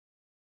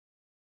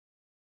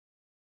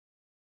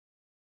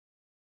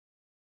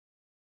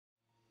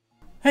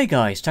Hey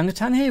guys,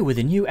 Tangatan here with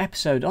a new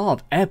episode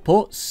of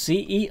Airport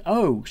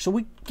CEO. So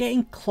we're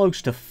getting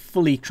close to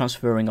fully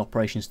transferring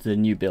operations to the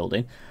new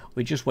building.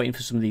 We're just waiting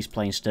for some of these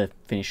planes to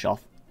finish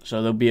off.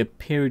 So there'll be a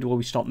period where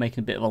we start making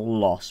a bit of a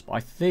loss. But I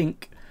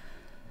think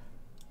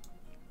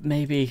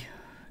maybe,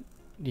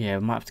 yeah,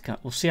 we might have to,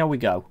 we'll see how we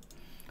go.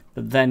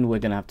 But then we're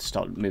going to have to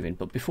start moving.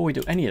 But before we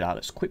do any of that,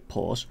 let's quick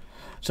pause.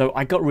 So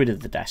I got rid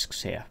of the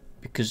desks here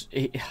because,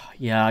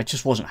 I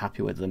just wasn't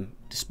happy with them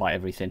despite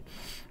everything.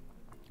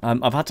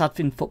 I've had to add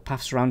in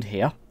footpaths around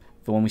here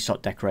for when we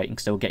start decorating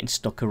because they were getting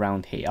stuck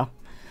around here.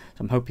 So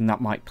I'm hoping that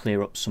might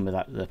clear up some of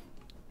that, the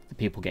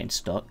people getting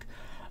stuck.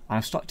 And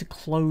I've started to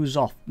close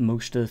off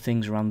most of the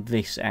things around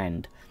this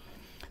end.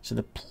 So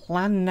the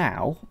plan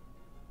now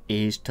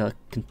is to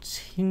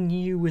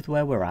continue with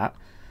where we're at,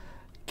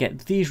 get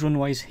these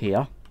runways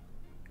here,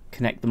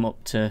 connect them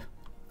up to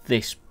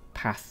this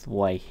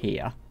pathway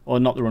here. Or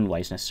not the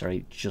runways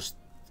necessarily, just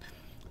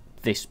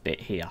this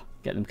bit here.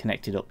 Get them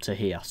connected up to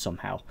here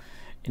somehow.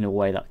 In a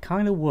way that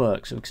kind of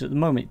works, because at the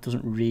moment it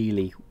doesn't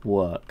really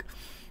work.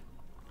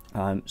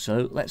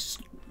 So we're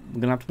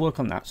going to have to work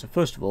on that. So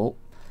first of all,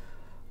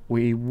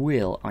 we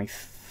will, I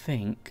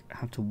think,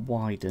 have to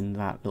widen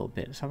that little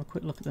bit. Let's have a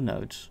quick look at the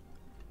nodes.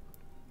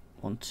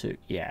 1, 2,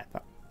 yeah,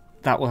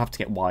 that will have to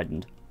get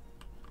widened.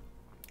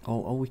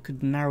 Oh, we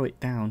could narrow it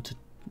down to,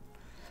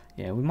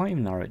 yeah, we might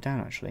even narrow it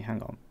down actually,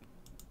 hang on.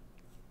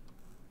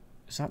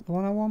 Is that the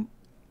one I want?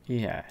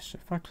 Yeah, so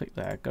if I click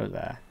there, go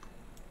there.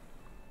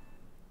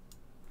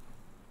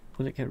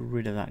 Will it get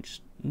rid of that?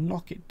 Just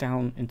knock it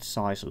down in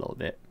size a little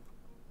bit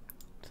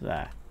to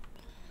there.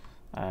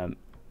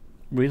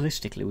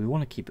 Realistically, we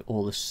want to keep it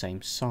all the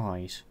same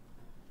size.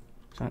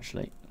 So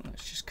actually,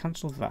 let's just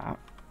cancel that.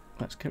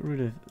 Let's get rid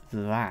of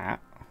that.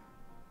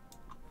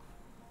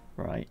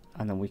 Right,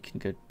 and then we can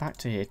go back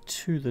to here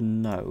to the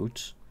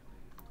nodes.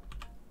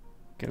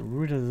 Get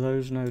rid of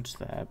those nodes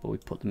there, but we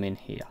put them in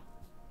here.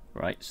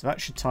 Right, so that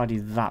should tidy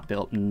that bit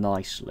up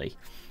nicely.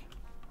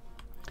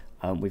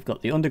 We've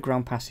got the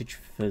underground passage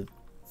for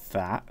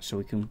that, so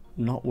we can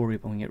not worry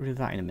about, we can get rid of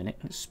that in a minute.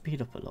 Let's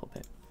speed up a little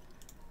bit.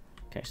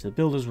 Okay, so the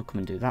builders will come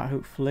and do that,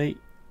 hopefully.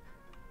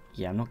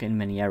 Yeah, I'm not getting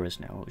many errors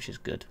now, which is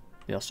good.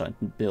 They are starting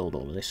to build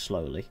all of this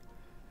slowly.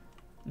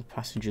 The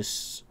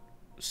passengers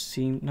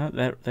seem... No,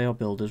 they are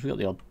builders. We've got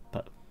the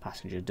odd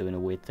passenger doing a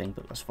weird thing,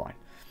 but that's fine.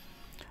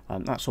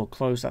 That's all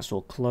closed, that's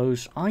all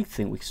closed. I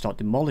think we can start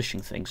demolishing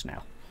things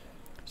now.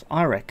 So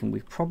I reckon we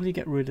probably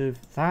get rid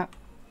of that.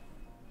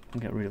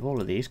 And get rid of all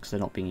of these because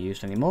they're not being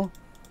used anymore.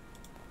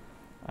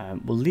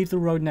 We'll leave the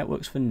road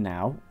networks for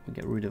now. We'll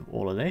get rid of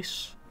all of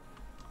this.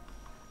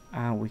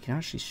 And we can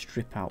actually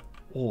strip out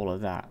all of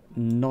that.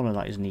 None of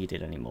that is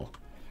needed anymore.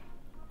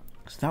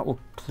 So that will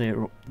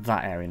clear up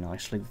that area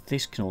nicely.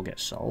 This can all get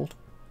sold.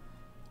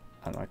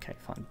 Okay,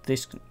 fine.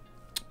 This can...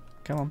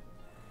 Come on.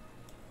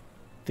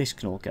 This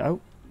can all go.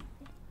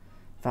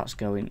 That's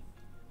going...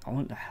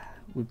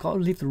 We've got to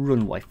leave the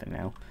runway for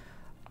now.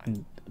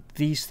 And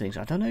these things,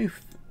 I don't know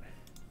if...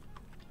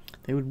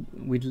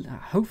 We'd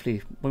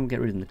hopefully when we get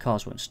rid of them, the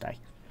cars won't stay.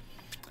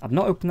 I've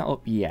not opened that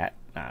up yet.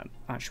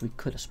 Actually, we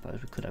could, I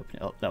suppose. We could open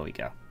it up. There we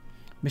go.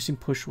 Missing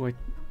pushway.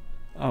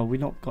 Oh,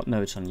 we've not got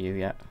nodes on you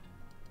yet.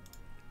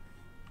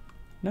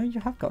 No,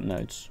 you have got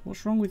nodes.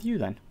 What's wrong with you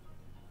then?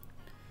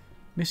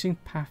 Missing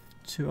path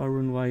to our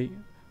runway.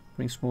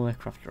 Bring small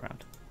aircraft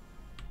around.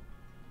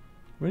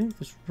 Really?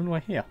 There's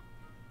runway here.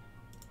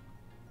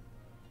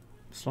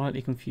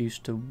 Slightly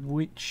confused to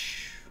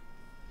which...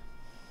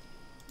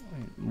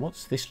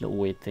 What's this little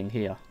weird thing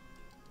here?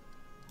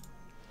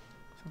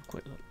 Let's have a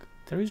quick look.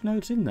 There is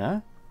nodes in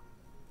there.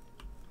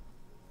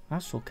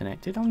 That's all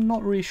connected. I'm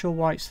not really sure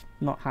why it's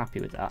not happy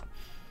with that.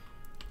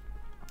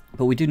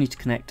 But we do need to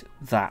connect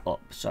that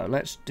up. So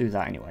let's do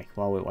that anyway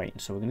while we're waiting.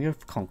 So we're going to go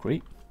for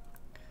concrete.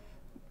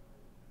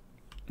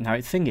 Now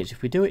the thing is,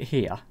 if we do it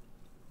here,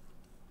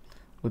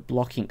 we're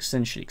blocking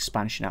essentially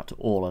expansion out to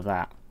all of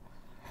that.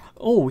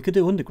 Oh, we could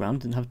do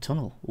underground and have a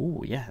tunnel.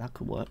 Oh, yeah, that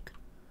could work.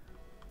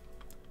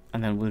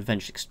 And then we'll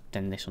eventually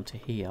extend this onto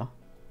here.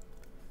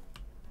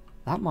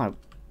 That might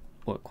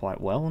work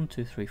quite well. 1,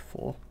 2, 3,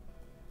 4.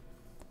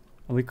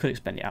 And we could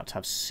expand it out to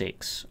have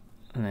 6.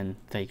 And then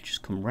they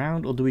just come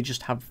round. Or do we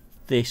just have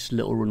this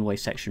little runway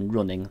section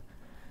running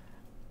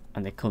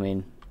and they come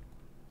in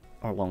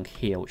along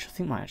here, which I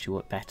think might actually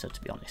work better,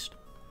 to be honest.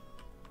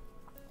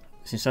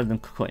 So instead of them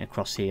cutting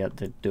across here,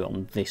 they do it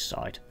on this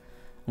side.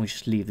 And we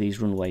just leave these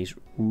runways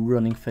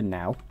running for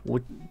now.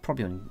 Or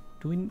probably on...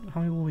 How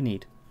many will we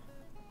need?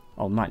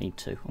 Oh, I might need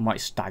 2. I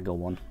might stagger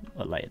one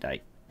at a later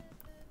date.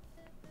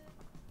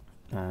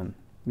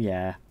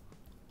 Yeah.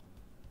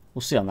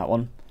 We'll see on that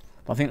one.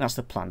 But I think that's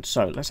the plan.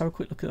 So, let's have a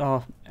quick look at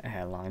our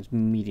airlines.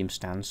 Medium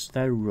stands.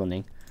 They're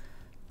running.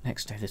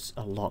 Next day there's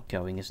a lot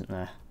going, isn't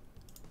there?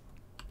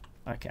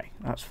 Okay,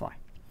 that's fine.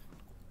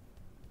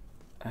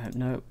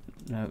 No,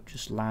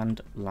 just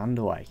land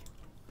away.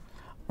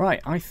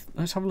 Right,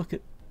 let's have a look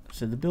at...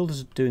 So the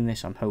builders are doing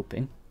this, I'm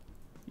hoping.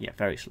 Yeah,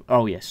 very slow.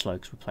 Oh, yeah, slow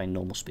because we're playing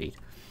normal speed.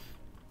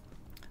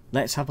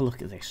 Let's have a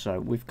look at this.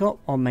 So we've got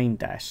our main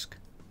desk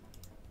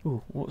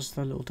Ooh, what's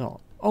the little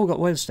dot? Oh, we've got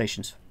weather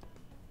stations.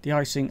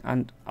 De-icing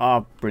and...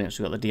 brilliant,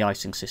 so we've got the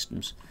de-icing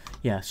systems.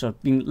 Yeah, so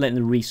I've been letting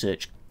the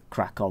research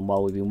crack on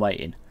while we've been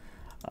waiting.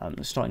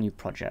 Let's start a new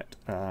project.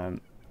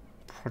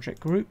 Project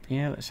group,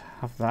 yeah, let's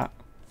have that.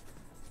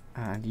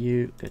 And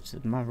you go to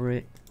the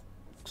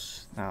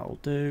Mavericks. That'll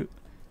do.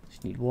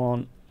 Just need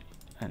one,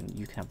 and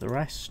you can have the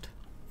rest.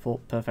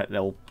 Perfect,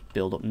 they'll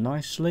build up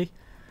nicely.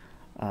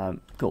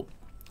 Cool.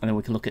 And then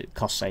we can look at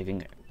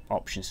cost-saving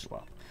options as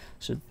well.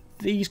 So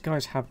these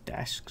guys have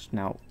desks.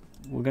 Now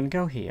we're going to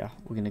go here.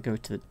 We're going to go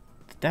to the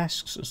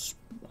desks as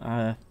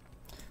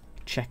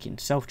check-in,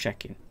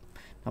 self-check-in.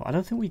 Now I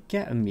don't think we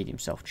get a medium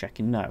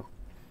self-check-in. No.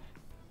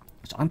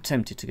 So I'm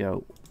tempted to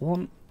go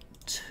 1,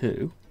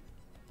 2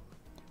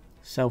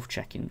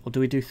 self-check-in, or do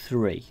we do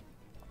 3?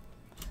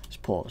 Let's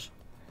pause.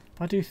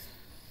 If I do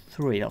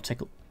 3, that'll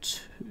take up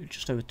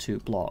just over 2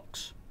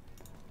 blocks.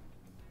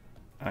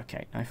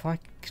 Okay, now if I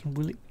can,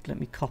 will it let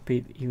me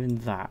copy even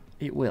that?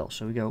 It will.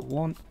 So we go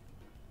 1,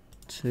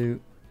 2.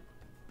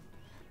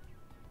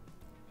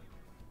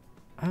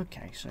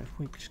 Okay, so if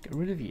we just get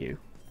rid of you,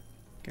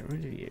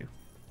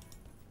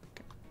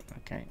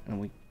 okay,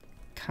 and we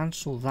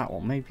cancel that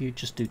one. Maybe you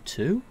just do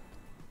 2.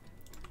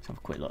 Let's have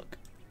a quick look.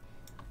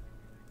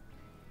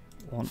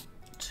 1,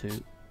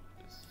 2,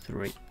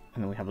 3,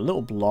 and then we have a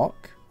little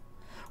block,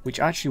 which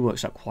actually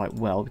works out quite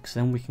well because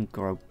then we can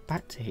go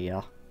back to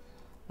here.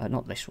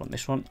 Not this one.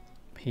 This one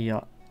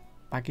here.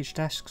 Baggage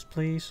desks,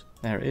 please.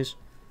 There it is.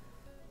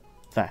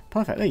 There.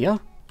 Perfect. There you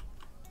go.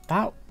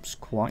 That's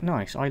quite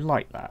nice. I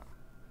like that.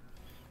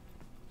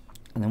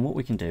 And then what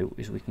we can do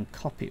is we can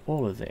copy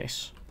all of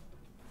this.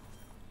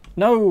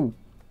 No!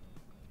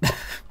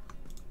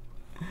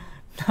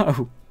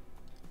 No!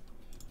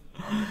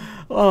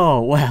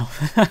 Oh, well.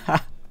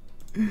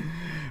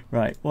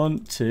 Right.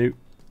 1, 2.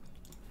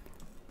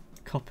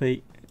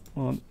 Copy.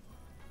 1,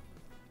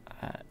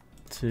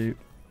 2,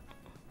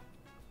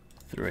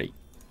 3.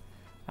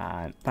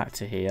 And back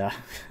to here.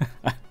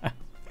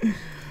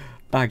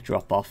 Bag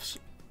drop-offs.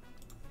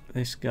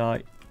 This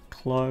guy.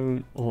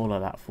 Clone all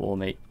of that for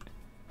me.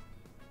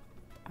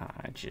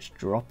 And just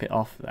drop it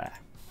off there.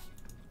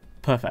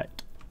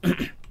 Perfect.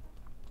 So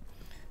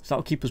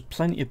that'll keep us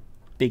plenty of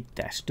big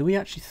desks. Do we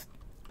actually...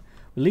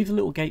 we'll leave the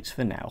little gates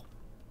for now.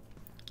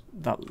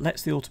 That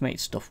lets the automated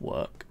stuff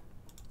work.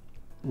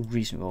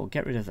 Reasonable.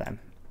 Get rid of them.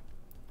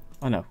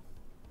 Oh no.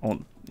 I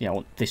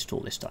want this tool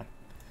this time.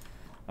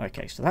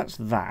 Okay, so that's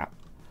that.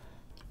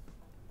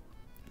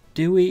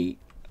 Do we...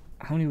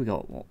 how many we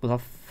got? We'll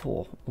have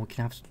 4. We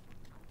can have...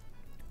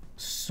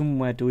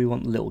 somewhere, do we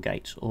want little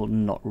gates or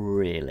not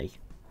really?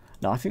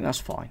 No, I think that's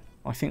fine.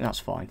 I think that's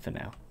fine for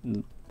now.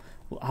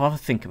 I'll have a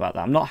think about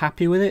that. I'm not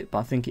happy with it, but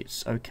I think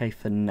it's okay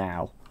for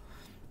now.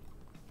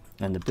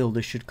 And the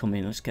builders should come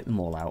in. Let's get them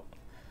all out.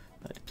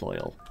 Deploy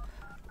all.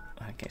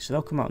 Okay, so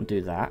they'll come out and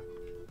do that.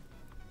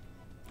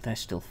 They're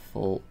still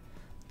full.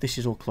 This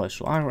is all closed,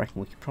 so I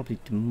reckon we could probably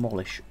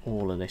demolish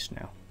all of this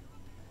now.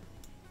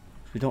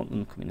 We don't want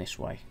them coming this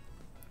way.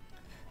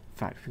 In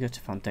fact, if we go to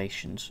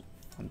foundations,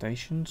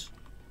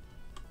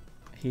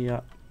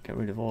 here, get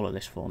rid of all of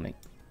this for me.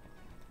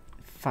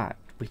 In fact,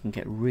 we can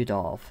get rid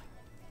of,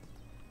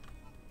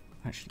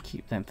 actually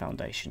keep them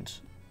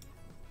foundations,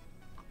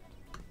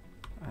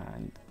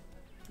 and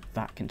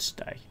that can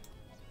stay.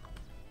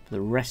 The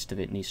rest of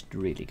it needs to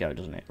really go,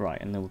 doesn't it? Right,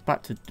 and then we're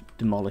back to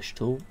demolish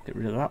tool. Get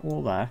rid of that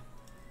wall there.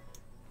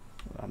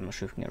 I'm not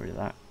sure if we can get rid of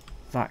that.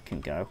 That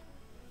can go.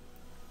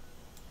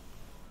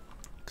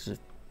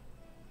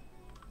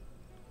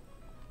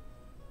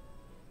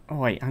 Oh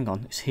wait, hang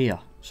on, it's here.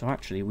 So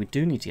actually we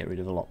do need to get rid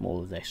of a lot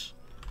more of this.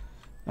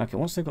 Okay,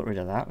 once they've got rid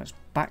of that, let's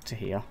back to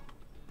here.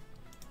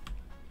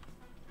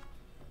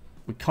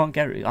 We can't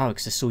get rid of... oh,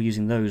 because they're still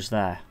using those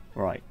there.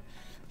 Right.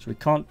 So we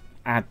can't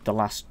add the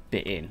last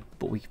bit in,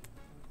 but we've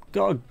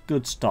got a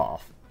good start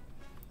off.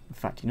 In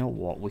fact, you know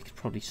what? We could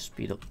probably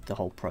speed up the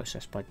whole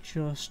process by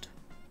just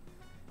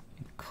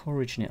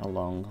encouraging it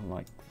along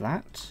like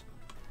that.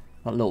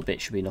 That little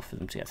bit should be enough for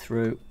them to get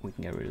through. We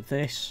can get rid of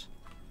this.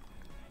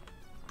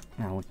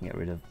 Now we can get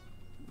rid of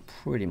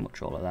pretty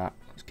much all of that.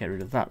 Let's get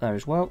rid of that there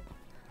as well.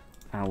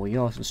 And we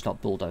also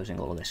stop bulldozing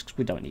all of this because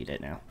we don't need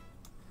it now.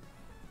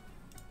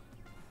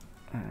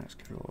 Let's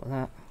get rid of all of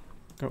that.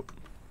 Go.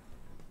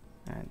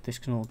 And this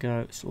can all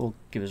go. This will all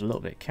give us a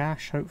little bit of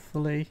cash,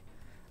 hopefully.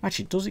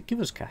 Actually, does it give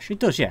us cash? It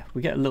does, yeah.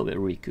 We get a little bit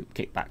of recoup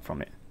kickback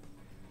from it.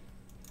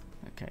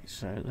 Okay,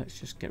 so let's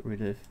just get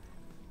rid of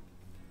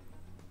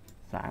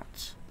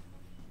that.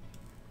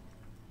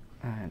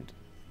 And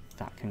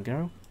that can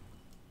go.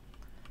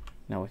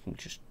 Now we can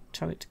just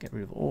tell it to get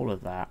rid of all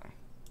of that.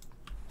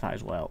 That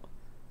as well.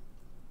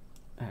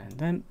 And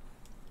then,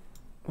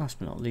 last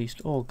but not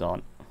least, all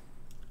gone.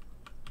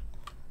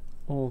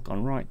 All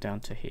gone right down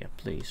to here,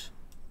 please.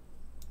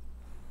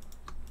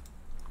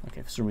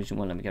 Okay, for some reason it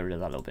won't let me get rid of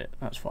that little bit.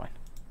 That's fine.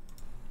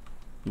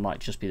 Might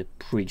just be the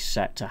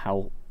preset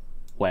to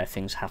where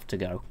things have to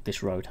go.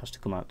 This road has to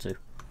come out to.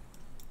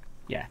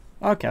 Yeah.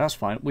 Okay, that's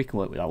fine. We can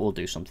work with that. We'll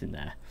do something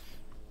there.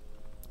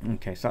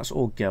 Okay, so that's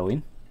all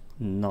going.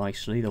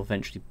 nicely. They'll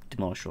eventually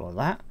demolish all of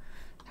that.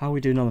 How are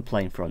we doing on the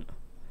plane front?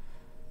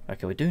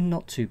 Okay, we're doing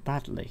not too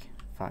badly,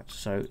 in fact.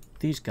 So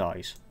these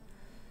guys,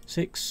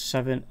 6,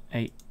 7,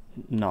 8,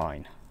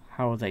 9.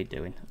 How are they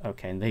doing?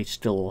 Okay, and they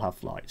still all have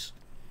flights.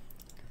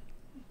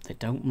 They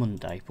don't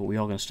Monday, but we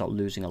are going to start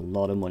losing a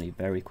lot of money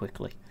very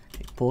quickly.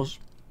 Okay, pause.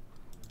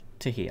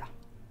 To here.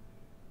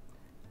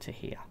 To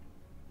here.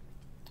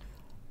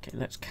 Okay,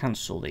 let's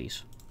cancel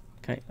these.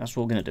 Okay, that's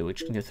what we're going to do. We're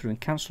just going to go through and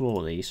cancel all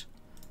of these.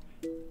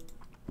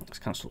 Let's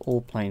cancel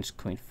all planes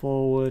coming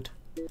forward.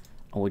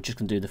 And we're just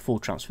going to do the full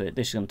transfer.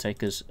 This is going to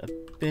take us a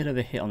bit of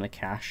a hit on the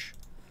cash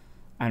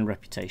and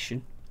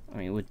reputation. I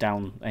mean, we're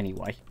down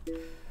anyway.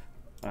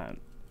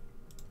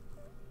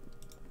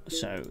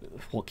 So,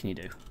 what can you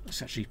do?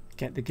 Let's actually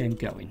get the game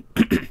going.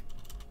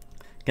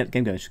 Get the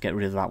game going, so get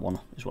rid of that one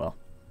as well.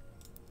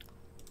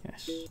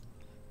 Yes.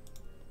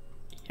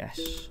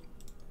 Yes.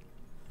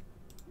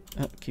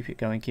 Keep it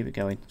going, keep it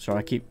going. Sorry,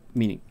 I keep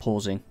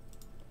pausing.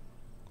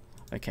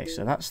 Okay,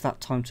 so that's that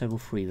timetable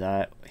free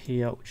there.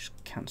 Here, we'll just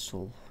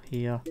cancel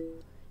here.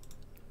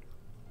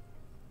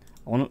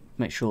 I want to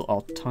make sure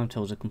our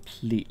timetables are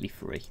completely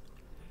free,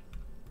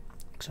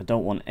 because I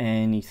don't want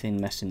anything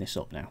messing this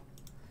up now.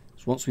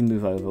 So once we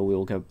move over,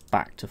 we'll go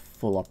back to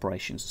full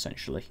operations,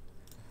 essentially.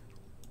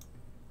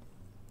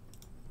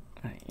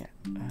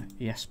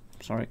 Yes,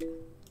 sorry.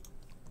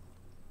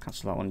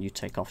 Cancel that one, you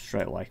take off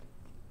straight away.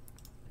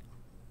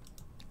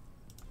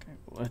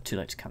 Okay, too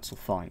late to cancel,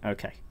 fine,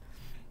 okay.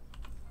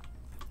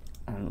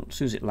 And as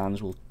soon as it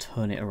lands, we'll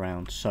turn it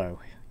around. So,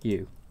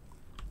 you.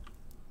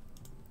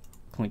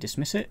 Can we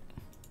dismiss it?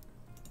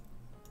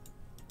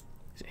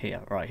 Is it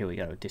here? Right, here we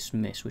go.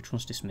 Dismiss. Which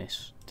one's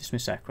dismiss?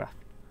 Dismiss aircraft.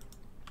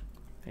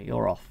 Okay,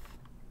 you're off.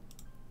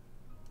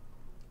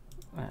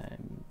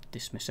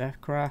 Dismiss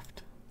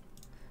aircraft.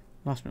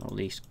 Last but not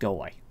least, go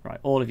away. Right,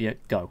 all of you,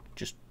 go.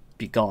 Just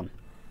be gone.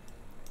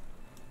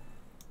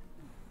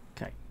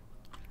 Okay.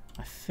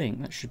 I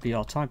think that should be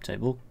our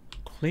timetable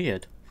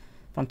cleared.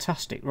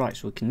 Fantastic. Right,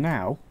 so we can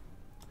now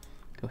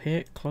go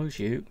here, close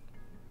you,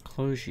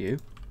 close you.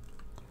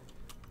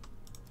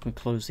 We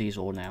close these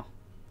all now.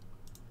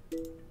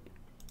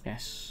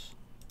 Yes.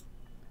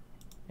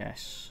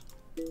 Yes.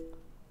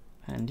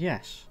 And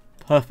yes.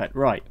 Perfect.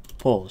 Right.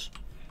 Pause.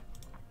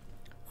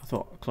 I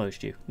thought I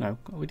closed you. No,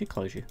 we did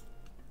close you.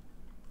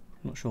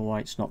 I'm not sure why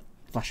it's not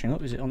flashing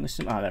up. Is it on this?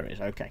 Ah, there it is.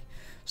 Okay.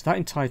 So that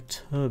entire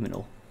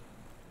terminal.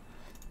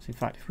 So in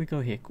fact, if we go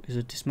here, is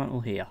a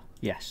dismantle here?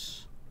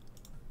 Yes.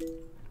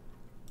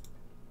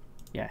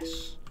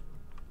 Yes.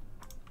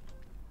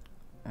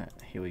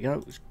 Here we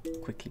go. Let's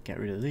quickly get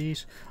rid of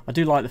these. I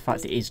do like the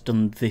fact that it is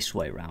done this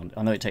way around.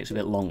 I know it takes a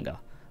bit longer,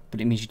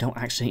 but it means you don't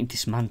actually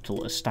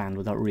dismantle a stand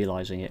without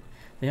realising it.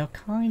 They are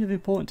kind of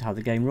important to how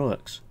the game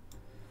works.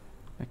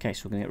 Okay,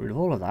 so we're going to get rid of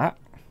all of that.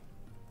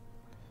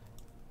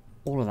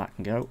 All of that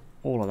can go.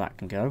 All of that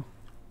can go.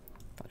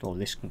 In fact, all of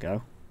this can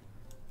go.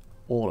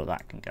 All of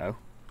that can go.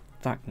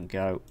 That can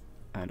go.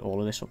 And all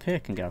of this up here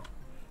can go.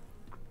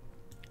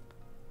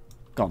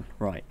 Gone.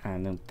 Right,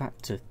 and then back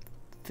to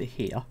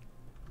here.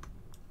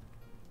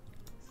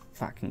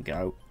 That can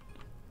go.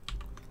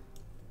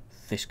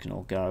 This can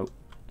all go.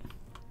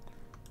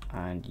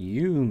 And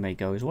you may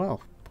go as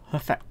well.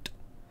 Perfect.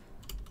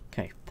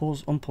 Okay,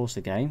 pause, unpause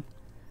the game.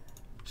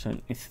 So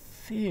in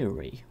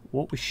theory,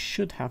 what we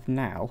should have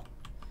now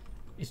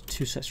is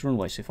 2 sets of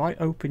runways. So if I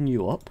open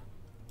you up,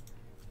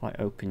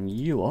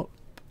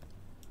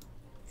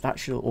 that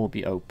should all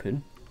be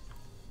open.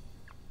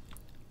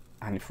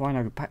 And if I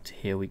now go back to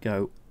here, we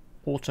go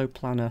auto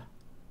planner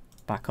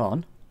back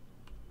on.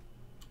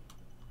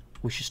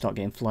 We should start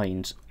getting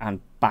planes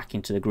and back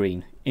into the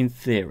green, in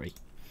theory.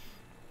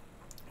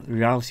 The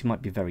reality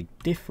might be very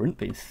different,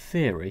 but in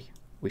theory,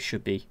 we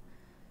should be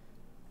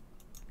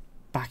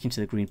back into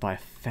the green by a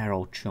fair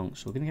old chunk.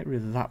 So we're going to get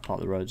rid of that part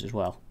of the roads as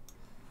well.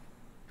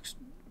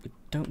 We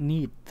don't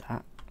need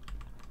that.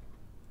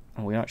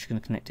 And we're actually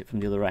going to connect it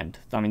from the other end.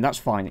 I mean, that's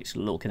fine, it's a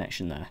little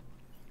connection there.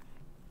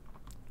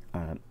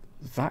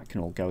 That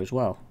can all go as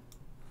well.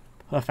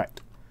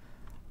 Perfect.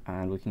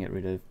 And we can get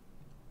rid of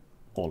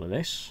all of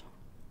this.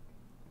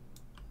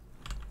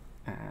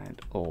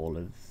 And all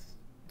of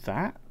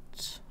that.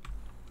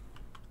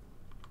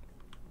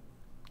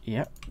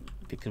 Yep,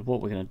 because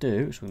what we're going to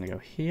do is we're going to go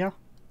here,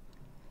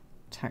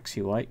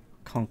 taxiway,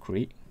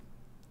 concrete,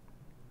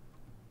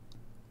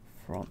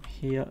 from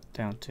here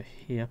down to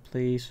here,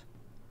 please,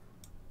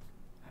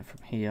 and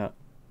from here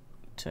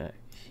to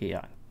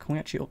here. Can we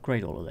actually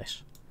upgrade all of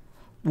this?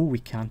 Oh, we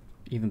can.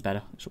 Even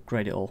better. Let's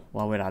upgrade it all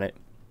while we're at it.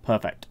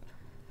 Perfect.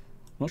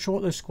 I'm not sure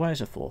what those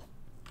squares are for.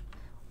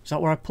 Is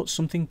that where I put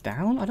something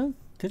down?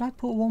 Did I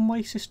put a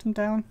one-way system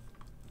down?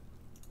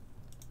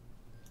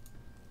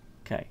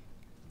 Okay.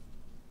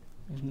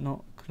 It's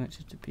not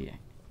connected to BA.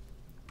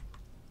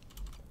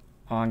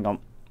 Oh, hang on.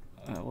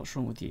 What's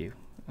wrong with you?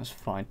 That's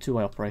fine.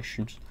 Two-way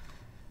operations.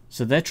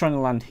 So they're trying to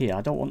land here.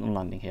 I don't want them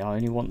landing here. I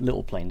only want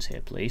little planes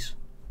here, please.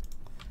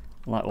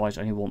 Likewise,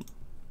 I only want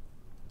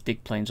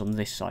big planes on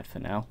this side for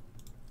now.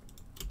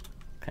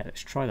 Okay,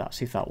 let's try that.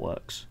 See if that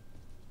works.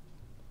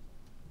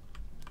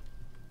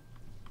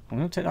 I'm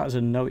going to take that as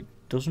a no, it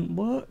doesn't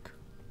work.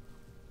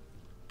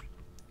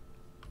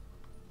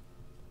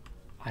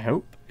 I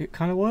hope it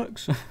kind of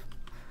works.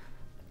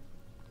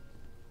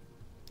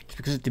 It's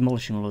because it's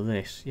demolishing all of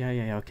this.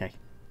 Yeah, okay.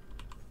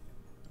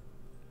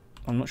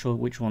 I'm not sure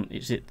which one.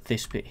 Is it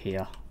this bit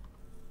here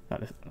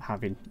that they're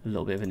having a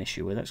little bit of an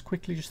issue with? Let's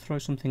quickly just throw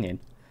something in.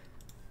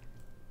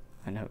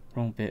 I know,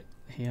 wrong bit.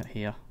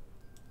 Here.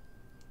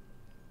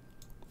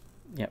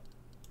 Yep.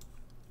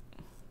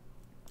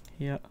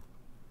 Here.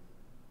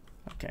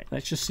 Okay,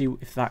 let's just see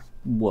if that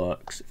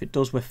works. If it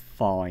does, we're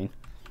fine.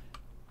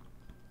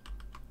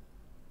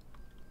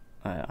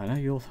 I know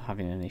you're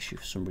having an issue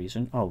for some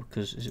reason. Oh,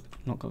 because is it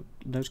not got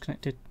those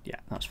connected? Yeah,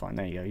 that's fine.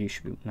 There you go. You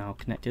should be now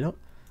connected up.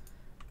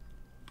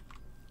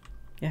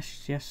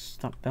 Yes,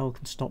 that bell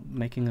can stop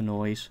making a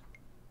noise.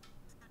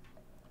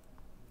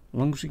 As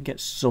long as we can get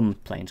some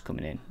planes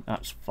coming in,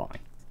 that's fine.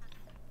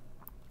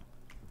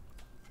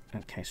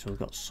 Okay, so we've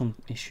got some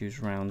issues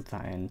around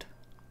that end.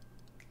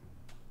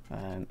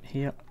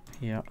 Here.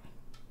 Let's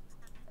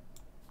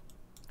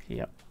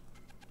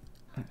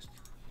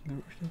get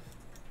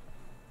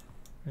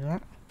rid of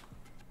that.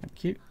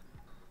 Thank you.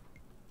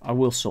 I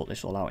will sort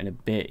this all out in a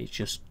bit. It's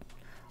just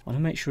I want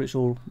to make sure it's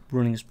all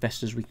running as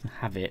best as we can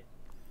have it.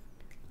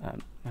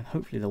 And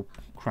hopefully they'll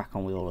crack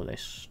on with all of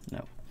this.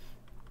 No.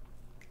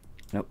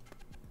 Nope.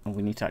 And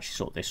we need to actually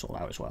sort this all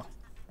out as well.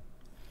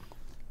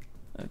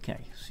 Okay,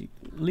 so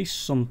at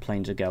least some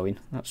planes are going.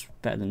 That's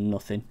better than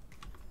nothing.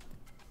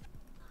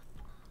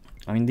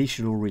 I mean, these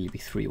should all really be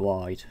 3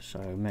 wide, so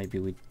maybe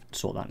we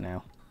sort that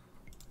now.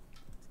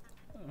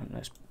 And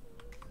let's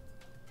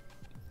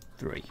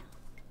 3.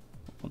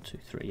 1, 2,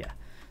 3, yeah.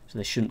 So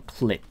they shouldn't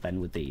clip then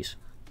with these.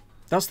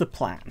 That's the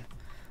plan.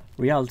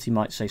 Reality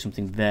might say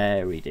something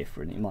very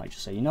different. It might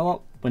just say, you know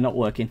what, we're not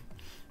working.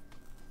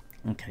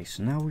 Okay,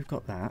 so now we've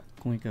got that.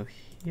 Can we go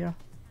here?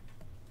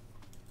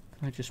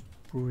 Can I just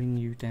bring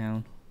you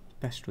down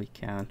best we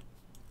can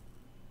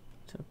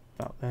to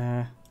about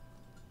there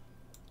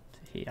to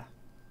here?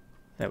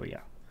 There we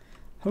go.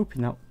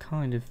 Hoping that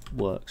kind of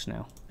works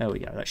now. There we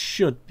go. That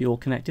should be all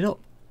connected up.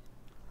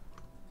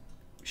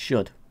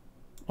 Should.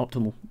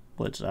 Optimal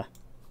words there.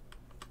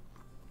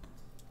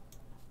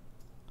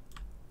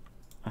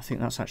 I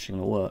think that's actually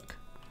going to work.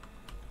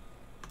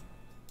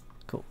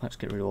 Cool. Let's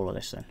get rid of all of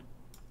this then.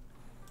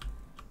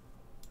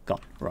 Gone.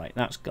 Right,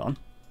 that's gone.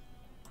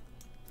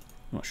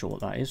 I'm not sure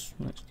what that is.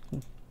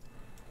 Is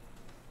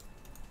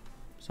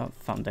that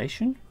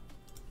foundation?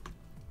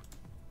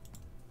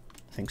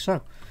 I think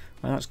so.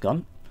 Well, that's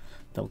gone.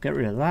 They'll get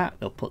rid of that.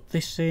 They'll put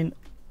this in.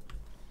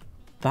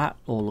 That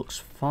all looks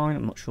fine.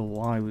 I'm not sure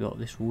why we got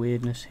this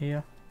weirdness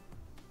here.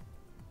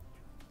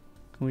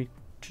 Can we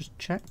just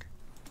check?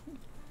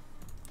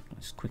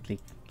 Let's quickly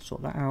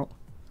sort that out.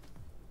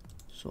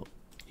 Sort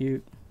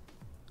you.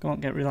 Go on,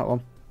 get rid of that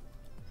one.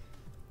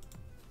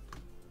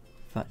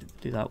 In fact,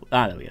 do that.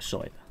 Ah, there we go.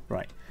 Sorted.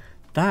 Right.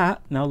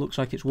 That now looks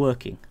like it's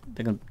working.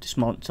 They're going to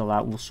dismantle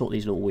that. We'll sort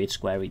these little weird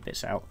squarey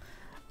bits out.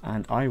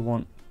 And I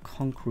want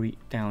concrete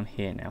down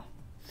here now.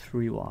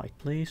 3 wide,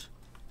 please.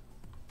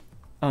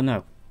 Oh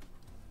no.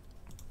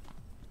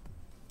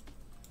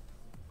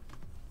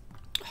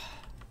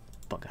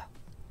 Bugger.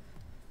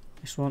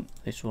 This one,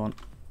 this one.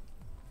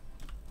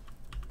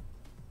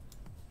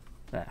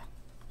 There.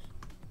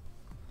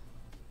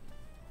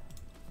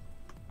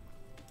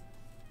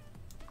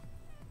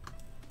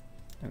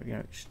 There we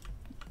go. Just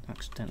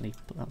accidentally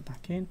put that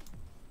back in.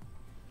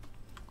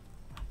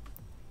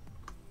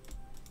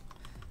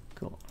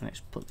 Cool. Let's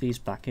put these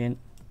back in.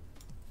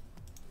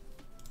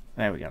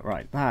 There we go.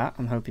 Right, that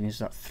I'm hoping is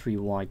that 3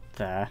 wide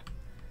there,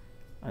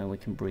 and we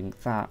can bring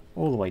that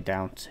all the way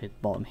down to the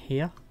bottom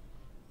here,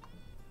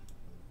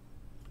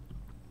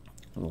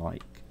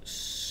 like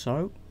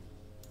so.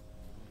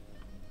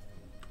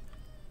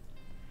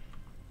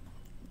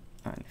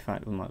 And in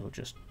fact, we might as well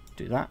just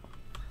do that.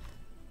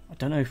 I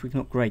don't know if we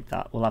can upgrade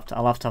that. I'll have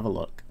to have a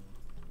look.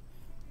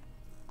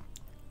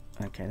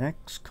 Okay,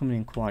 that's coming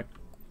in quite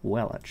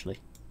well actually.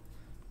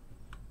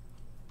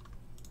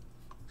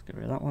 Let's get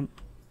rid of that one.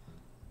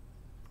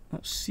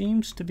 That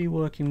seems to be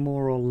working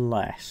more or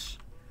less.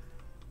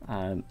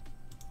 I'll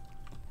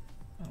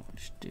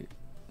just do.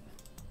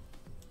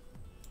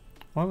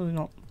 Why will it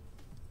not?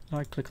 Did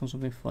I click on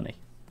something funny?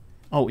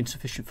 Oh,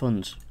 insufficient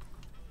funds.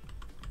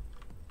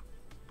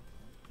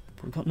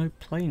 But we've got no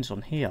planes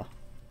on here.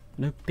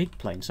 No big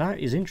planes. That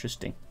is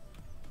interesting.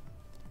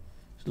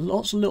 There's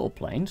lots of little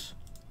planes.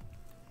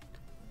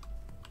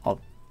 Our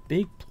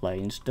big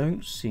planes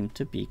don't seem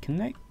to be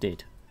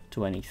connected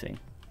to anything.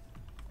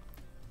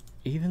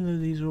 Even though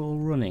these are all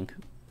running.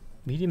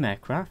 Medium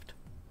aircraft.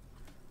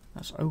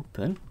 That's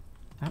open.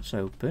 That's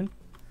open.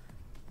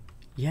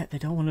 Yet they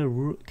don't want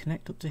to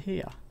connect up to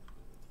here.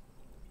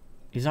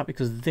 Is that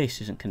because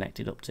this isn't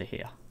connected up to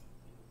here?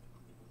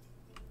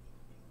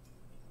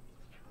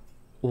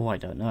 Oh, I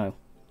don't know.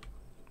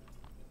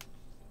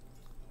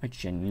 I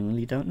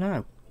genuinely don't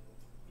know.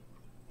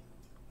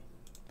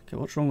 Okay,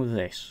 what's wrong with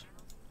this?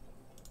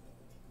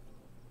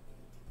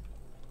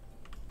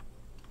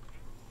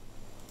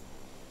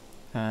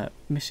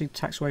 Missing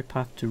taxiway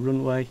path to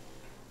runway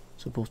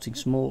supporting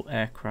small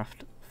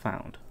aircraft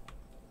found.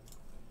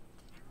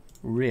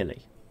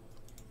 Really?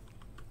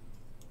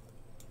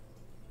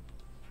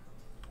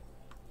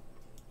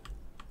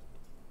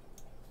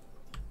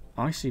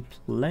 I see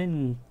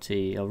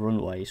plenty of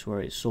runways where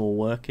it's all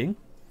working.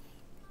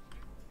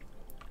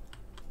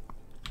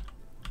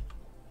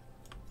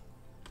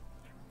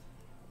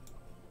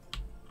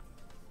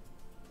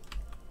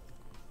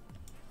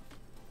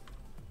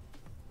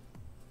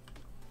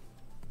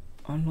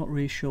 I'm not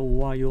really sure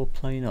why you're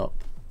playing up.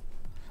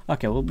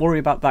 Okay, we'll worry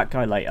about that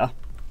guy later.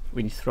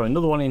 We need to throw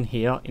another one in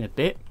here in a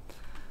bit.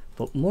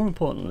 But more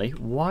importantly,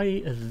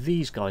 why are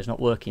these guys not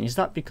working? Is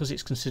that because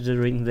it's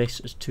considering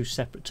this as two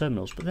separate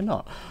terminals? But they're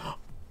not.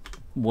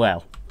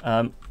 Well,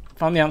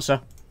 found the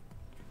answer.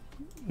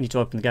 Need to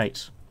open the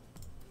gates.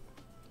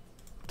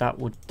 That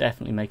would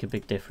definitely make a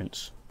big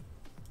difference.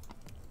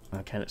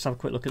 Okay, let's have a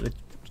quick look at the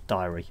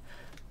diary.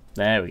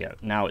 There we go.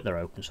 Now they're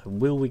open. So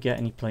will we get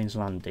any planes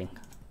landing?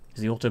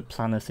 Is the auto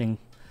planner thing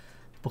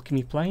booking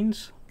me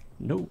planes?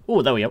 No.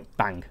 Oh, there we go.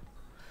 Bang.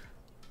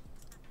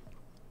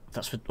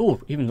 That's for,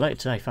 oh, even later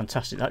today.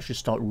 Fantastic. That should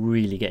start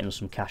really getting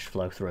some cash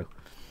flow through.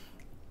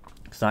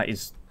 Because that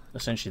is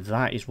essentially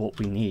what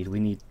we need. We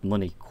need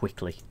money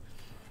quickly.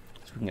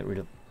 So we can get rid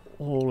of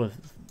all of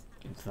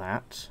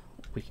that.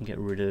 We can get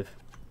rid of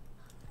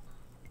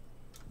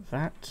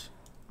that,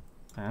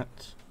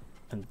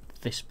 and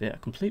this bit. I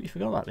completely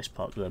forgot about this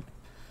part of the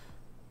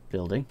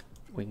building.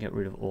 We can get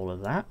rid of all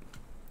of that.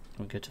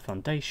 We go to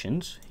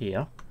foundations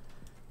here.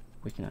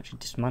 We can actually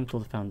dismantle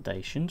the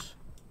foundations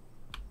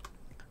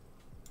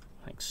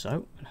like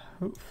so, and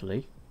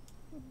hopefully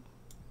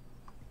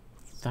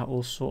that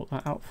will sort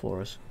that out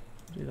for us.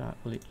 Do that.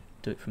 Will it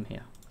do it from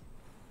here?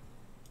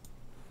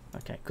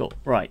 Okay, cool.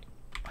 Right.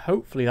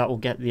 Hopefully that will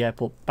get the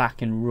airport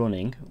back and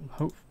running.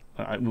 We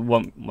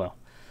won't. Well,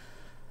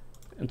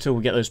 until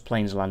we get those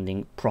planes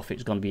landing,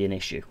 profit's going to be an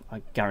issue.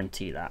 I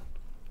guarantee that.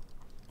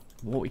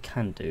 What we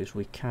can do is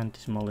we can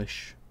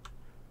demolish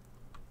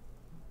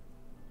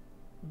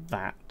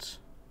that.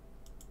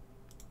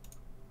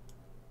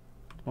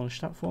 Demolish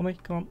that for me.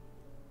 Come on.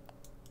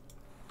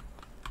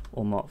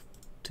 All marked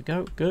to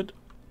go. Good.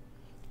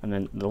 And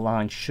then the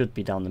line should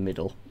be down the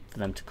middle for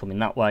them to come in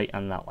that way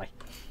and that way.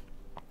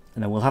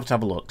 And then we'll have to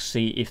have a look,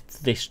 see if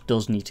this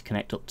does need to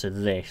connect up to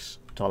this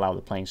to allow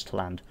the planes to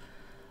land.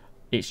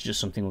 It's just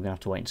something we're going to have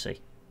to wait and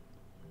see.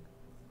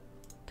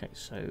 Okay,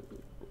 so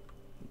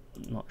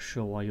not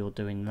sure why you're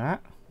doing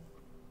that.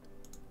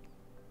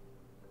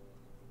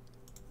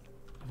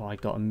 Have I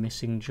got a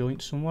missing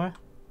joint somewhere?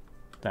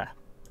 There.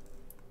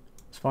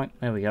 It's fine.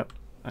 There we go.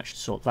 That should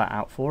sort that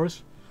out for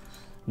us.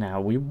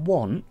 Now we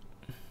want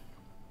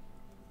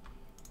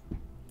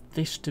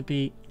this to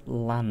be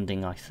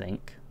landing, I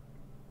think.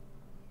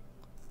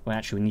 Well,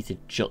 actually, we need to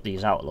jut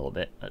these out a little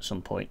bit at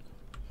some point.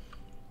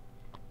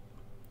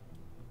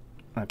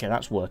 Okay,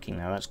 that's working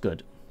now. That's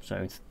good.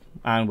 So,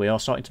 and we are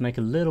starting to make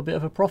a little bit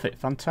of a profit.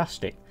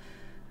 Fantastic.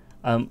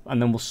 And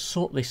then we'll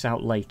sort this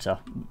out later.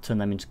 Turn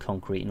them into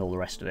concrete and all the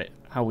rest of it.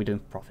 How are we doing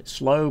profit?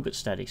 Slow but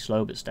steady.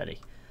 Slow but steady.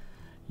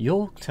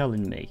 You're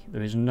telling me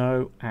there is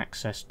no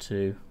access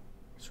to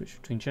switch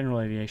between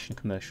general aviation and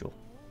commercial.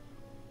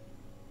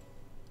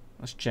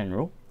 That's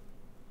general.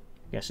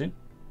 Guessing.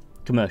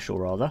 Commercial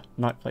rather.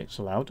 Night plates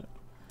allowed.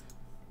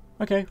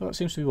 Okay, well that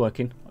seems to be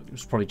working. It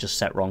was probably just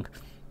set wrong.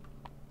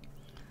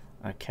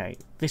 Okay,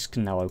 this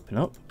can now open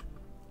up.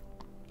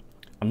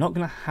 I'm not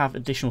going to have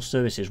additional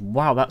services.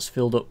 Wow, that's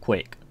filled up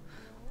quick.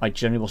 I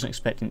generally wasn't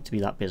expecting it to be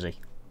that busy.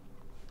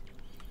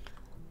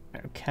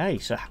 Okay,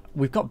 so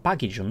we've got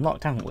baggage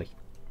unlocked, haven't we?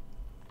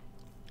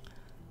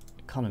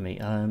 Economy.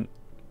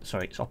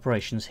 Sorry, it's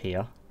operations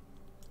here.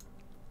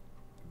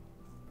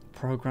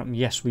 Program.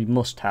 Yes, we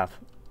must have.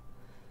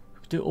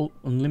 We do all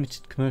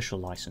unlimited commercial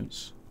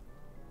license.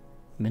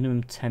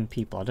 Minimum 10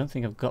 people. I don't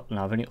think I've got.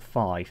 No, I've only got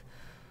 5.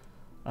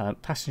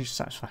 Passenger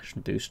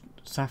satisfaction boost.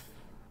 Staff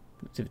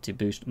activity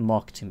boost.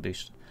 Marketing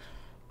boost.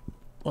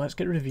 Well, let's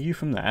get rid of you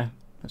from there.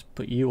 Let's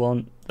put you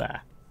on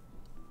there.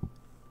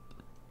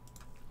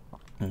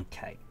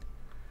 Okay.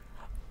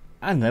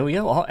 And there we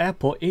go. Our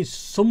airport is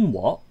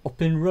somewhat up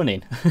and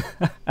running.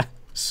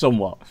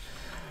 Somewhat.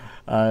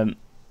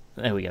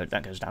 There we go.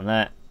 That goes down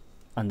there.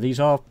 And these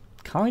are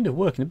kind of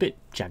working a bit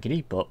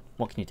jaggedy, but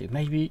what can you do?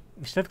 Maybe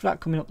instead of that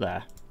coming up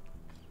there,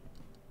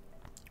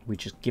 we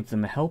just give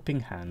them a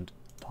helping hand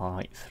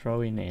by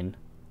throwing in,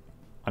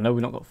 I know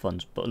we've not got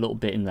funds, but a little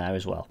bit in there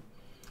as well.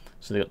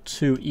 So they've got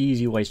 2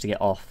 easy ways to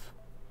get off.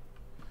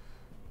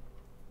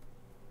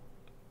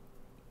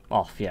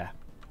 Yeah.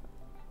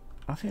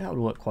 I think that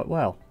would work quite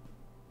well.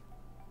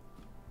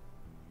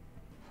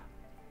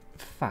 In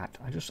fact,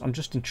 I'm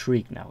just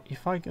intrigued now.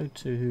 If I go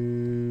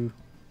to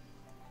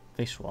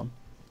this one,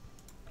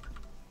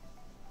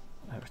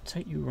 I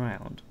rotate you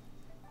round,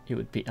 it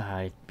would be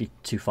it'd be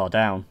too far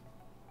down.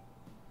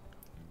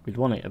 We'd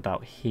want it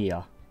about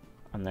here,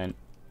 and then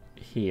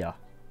here.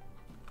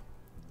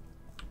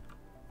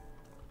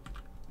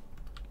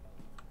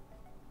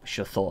 We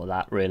should have thought of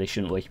that, really,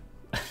 shouldn't we?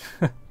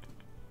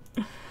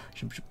 Should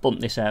Should bump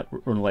this out,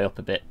 runway up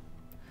a bit.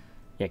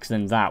 Yeah, because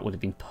then that would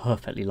have been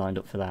perfectly lined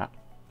up for that.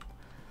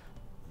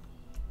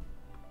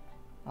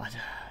 I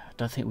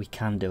don't think we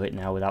can do it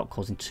now without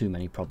causing too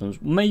many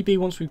problems. Maybe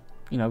once we,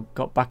 you know,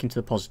 got back into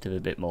the positive a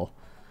bit more.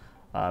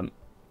 Oh,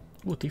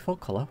 default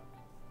colour.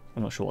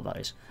 I'm not sure what that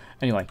is.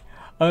 Anyway,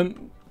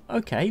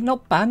 okay,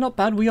 not bad, not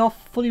bad. We are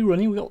fully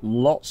running. We've got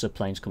lots of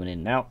planes coming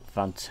in now.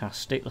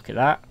 Fantastic. Look at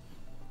that.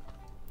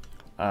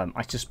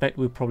 I suspect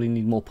we'll probably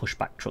need more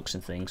pushback trucks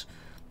and things.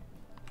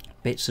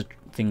 Bits of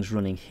things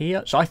running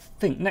here. So I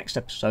think next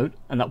episode,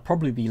 and that'll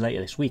probably be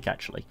later this week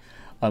actually,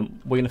 we're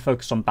going to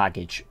focus on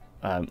baggage.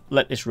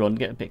 Let this run,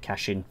 get a bit of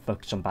cash in,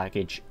 focus on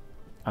baggage,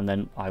 and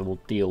then I will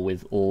deal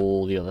with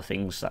all the other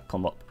things that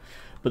come up.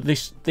 But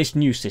this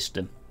new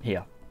system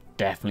here,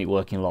 definitely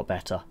working a lot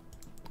better.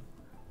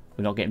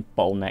 We're not getting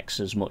bottlenecks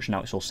as much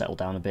now, it's all settled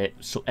down a bit,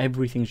 so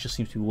everything just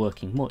seems to be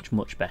working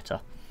much better.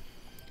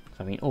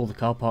 I mean, all the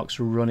car parks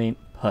are running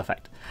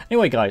perfect.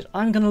 Anyway guys,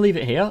 I'm going to leave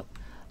it here.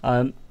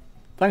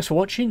 Thanks for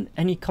watching.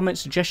 Any comments,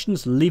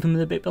 suggestions, leave them in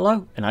the bit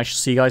below, and I shall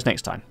see you guys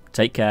next time.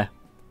 Take care.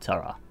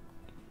 Ta-ra.